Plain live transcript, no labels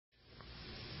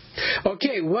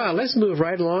Okay, well, let's move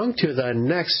right along to the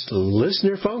next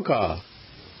listener phone call.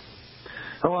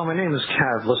 Hello, my name is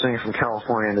Kev, listening from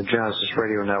California on the Genesis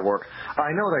Radio Network. I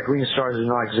know that green stars do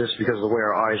not exist because of the way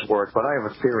our eyes work, but I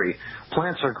have a theory.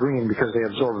 Plants are green because they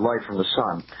absorb light from the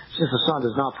sun. Since the sun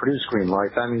does not produce green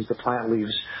light, that means the plant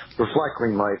leaves reflect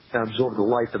green light and absorb the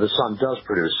light that the sun does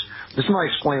produce. This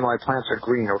might explain why plants are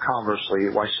green, or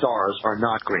conversely, why stars are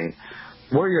not green.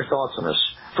 What are your thoughts on this?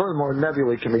 Furthermore,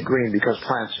 nebulae can be green because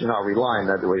plants do not rely on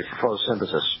nebulae for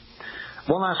photosynthesis.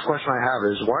 One last question I have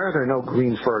is, why are there no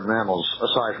green-furred mammals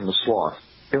aside from the sloth?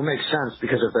 It would make sense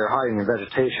because if they're hiding in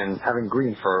vegetation, having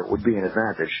green fur would be an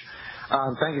advantage.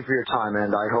 Thank you for your time,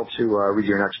 and I hope to read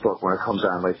your next book when it comes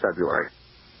out in late February.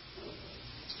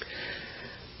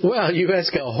 Well, you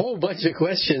ask a whole bunch of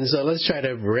questions, so let's try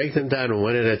to break them down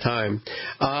one at a time.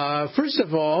 First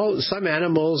of all, some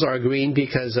animals are green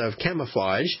because of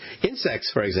camouflage. Insects,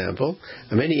 for example.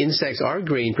 Many insects are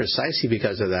green precisely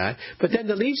because of that. But then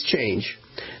the leaves change.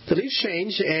 The leaves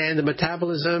change, and the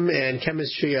metabolism and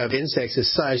chemistry of insects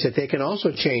is such that they can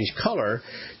also change color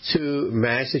to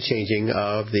match the changing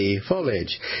of the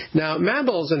foliage. Now,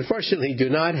 mammals, unfortunately, do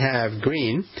not have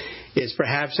green. It's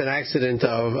perhaps an accident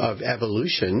of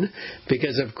evolution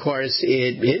because, of course,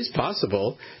 it is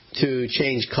possible to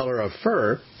change color of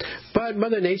fur, but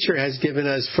Mother Nature has given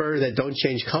us fur that don't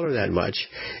change color that much.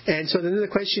 And so then the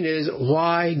question is,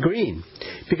 why green?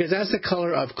 Because that's the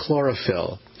color of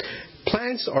chlorophyll.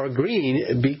 Plants are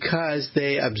green because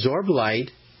they absorb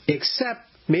light, except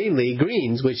mainly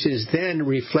greens, which is then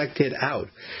reflected out.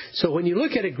 So when you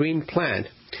look at a green plant,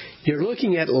 you're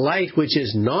looking at light which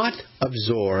is not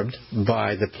absorbed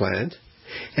by the plant,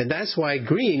 and that's why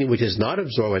green, which is not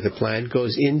absorbed by the plant,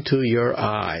 goes into your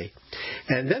eye.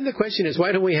 And then the question is,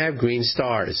 why don't we have green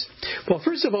stars? Well,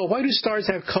 first of all, why do stars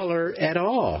have color at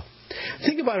all?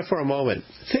 Think about it for a moment.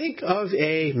 Think of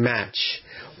a match.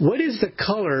 What is the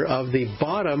color of the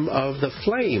bottom of the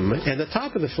flame and the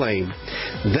top of the flame?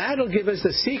 That'll give us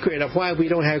the secret of why we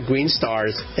don't have green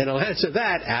stars, and I'll answer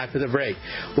that after the break.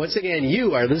 Once again,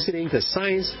 you are listening to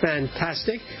Science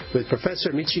Fantastic with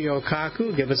Professor Michio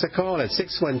Kaku. Give us a call at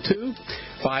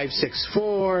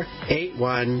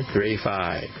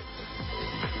 612-564-8135.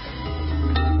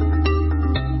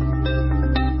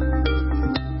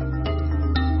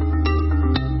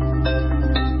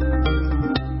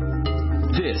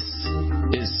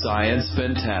 Science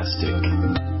Fantastic.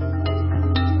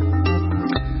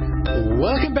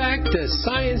 Welcome back to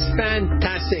Science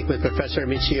Fantastic with Professor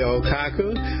Michio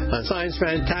Kaku. On Science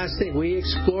Fantastic, we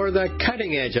explore the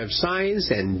cutting edge of science,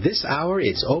 and this hour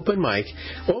it's open mic.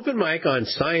 Open mic on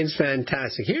Science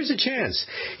Fantastic. Here's a chance.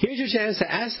 Here's your chance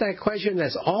to ask that question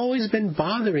that's always been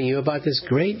bothering you about this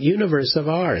great universe of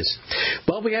ours.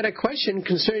 Well, we had a question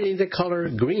concerning the color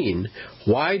green.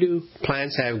 Why do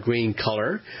plants have green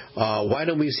color? Why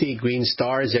don't we see green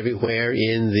stars everywhere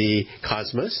in the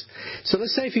cosmos? So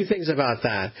let's say a few things about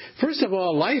that. First of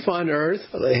all, life on Earth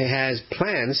has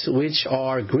plants which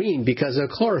are green because of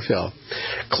chlorophyll.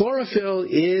 Chlorophyll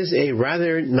is a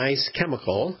rather nice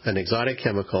chemical, an exotic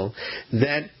chemical,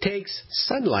 that takes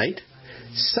sunlight,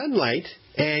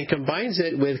 and combines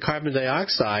it with carbon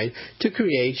dioxide to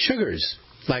create sugars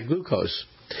like glucose.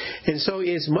 And so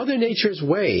it's Mother Nature's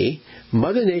way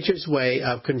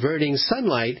of converting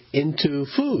sunlight into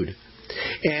food.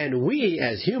 And we,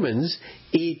 as humans,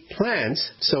 eat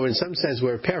plants, so in some sense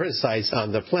we're parasites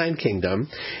on the plant kingdom,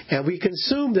 and we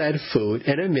consume that food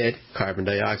and emit carbon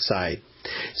dioxide.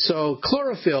 So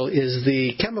chlorophyll is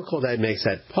the chemical that makes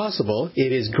that possible.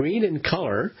 It is green in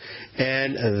color,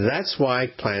 and that's why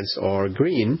plants are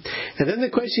green. And then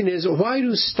the question is, why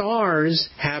do stars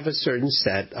have a certain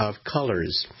set of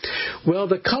colors? Well,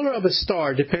 the color of a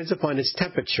star depends upon its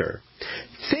temperature.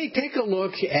 Take a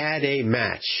look at a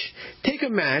match. Take a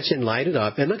match and light it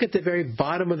up and look at the very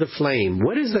bottom of the flame.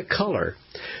 What is the color?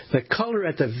 The color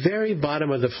at the very bottom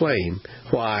of the flame?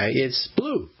 Why, it's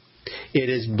blue. It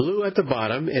is blue at the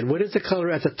bottom, and what is the color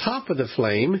at the top of the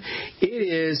flame? It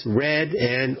is red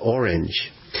and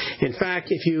orange. In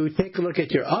fact, if you take a look at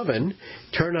your oven,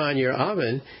 turn on your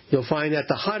oven, you'll find that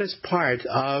the hottest part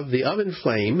of the oven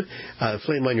flame,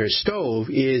 flame on your stove,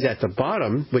 is at the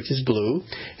bottom, which is blue,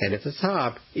 and at the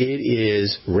top, it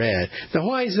is red. Now,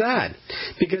 why is that?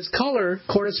 Because color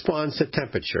corresponds to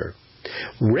temperature.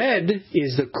 Red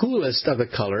is the coolest of the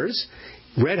colors.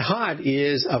 Red hot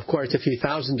is, of course, a few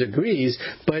thousand degrees,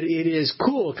 but it is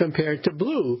cool compared to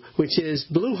blue, which is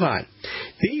blue hot.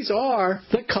 These are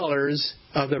the colors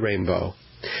of the rainbow.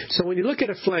 So when you look at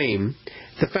a flame,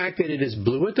 the fact that it is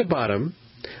blue at the bottom,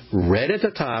 red at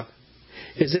the top,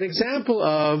 is an example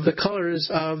of the colors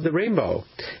of the rainbow.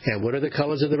 And what are the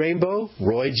colors of the rainbow?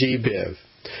 Roy G. Biv.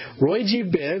 Roy G.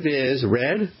 Biv is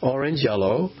red, orange,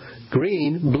 yellow,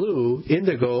 green, blue,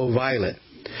 indigo, violet.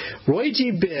 Roy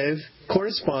G. Biv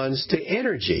corresponds to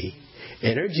energy.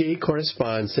 Energy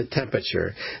corresponds to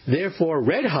temperature. Therefore,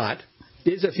 red hot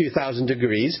is a few thousand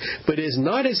degrees, but is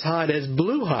not as hot as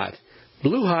blue hot.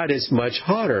 Blue hot is much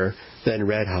hotter than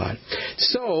red hot.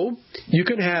 So, you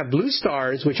can have blue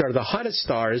stars, which are the hottest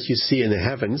stars you see in the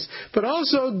heavens, but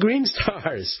also green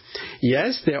stars.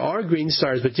 Yes, there are green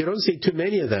stars, but you don't see too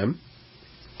many of them.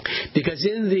 Because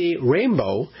in the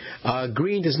rainbow,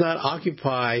 green does not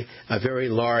occupy a very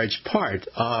large part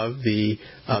of the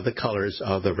colors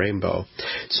of the rainbow.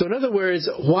 So in other words,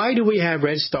 why do we have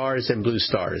red stars and blue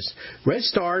stars? Red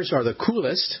stars are the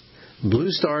coolest.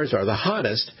 Blue stars are the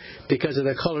hottest because of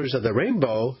the colors of the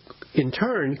rainbow, in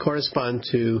turn, correspond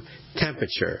to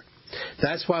temperature.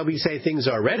 That's why we say things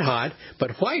are red hot,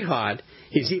 but white hot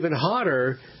is even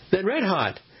hotter than red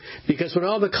hot. Because when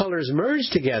all the colors merge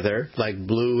together, like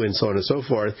blue and so on and so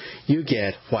forth, you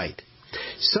get white.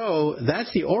 So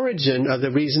that's the origin of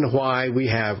the reason why we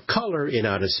have color in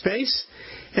outer space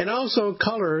and also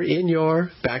color in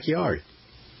your backyard.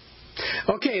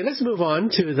 Okay, let's move on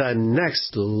to the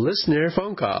next listener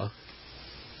phone call.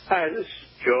 Hi, this is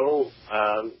Joe.